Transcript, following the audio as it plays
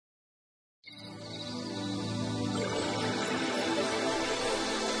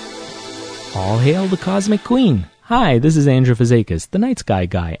All hail the Cosmic Queen! Hi, this is Andrew Fazakis, the Night Sky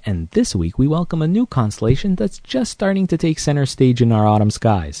Guy, and this week we welcome a new constellation that's just starting to take center stage in our autumn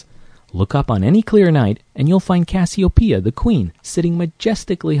skies. Look up on any clear night, and you'll find Cassiopeia, the Queen, sitting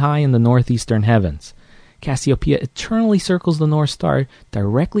majestically high in the northeastern heavens. Cassiopeia eternally circles the North Star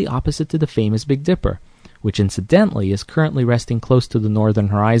directly opposite to the famous Big Dipper, which incidentally is currently resting close to the northern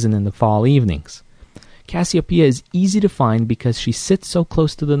horizon in the fall evenings. Cassiopeia is easy to find because she sits so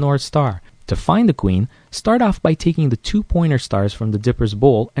close to the North Star. To find the Queen, start off by taking the 2 pointer stars from the Dipper's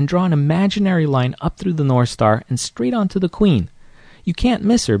bowl and draw an imaginary line up through the North Star and straight onto the Queen. You can't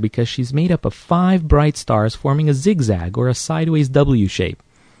miss her because she's made up of 5 bright stars forming a zigzag or a sideways W shape.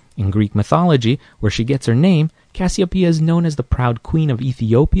 In Greek mythology, where she gets her name, Cassiopeia is known as the proud Queen of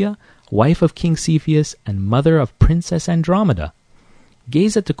Ethiopia, wife of King Cepheus, and mother of Princess Andromeda.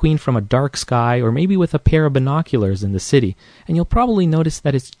 Gaze at the Queen from a dark sky or maybe with a pair of binoculars in the city, and you'll probably notice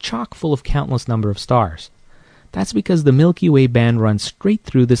that it's chock full of countless number of stars. That's because the Milky Way band runs straight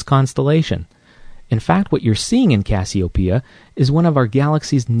through this constellation. In fact, what you're seeing in Cassiopeia is one of our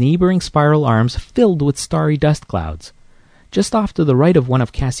galaxy's neighboring spiral arms filled with starry dust clouds. Just off to the right of one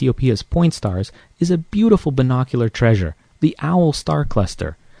of Cassiopeia's point stars is a beautiful binocular treasure, the Owl star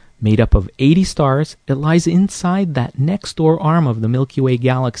cluster. Made up of 80 stars, it lies inside that next-door arm of the Milky Way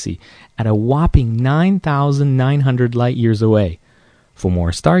galaxy at a whopping 9,900 light-years away. For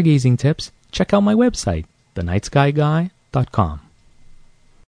more stargazing tips, check out my website, thenightskyguy.com.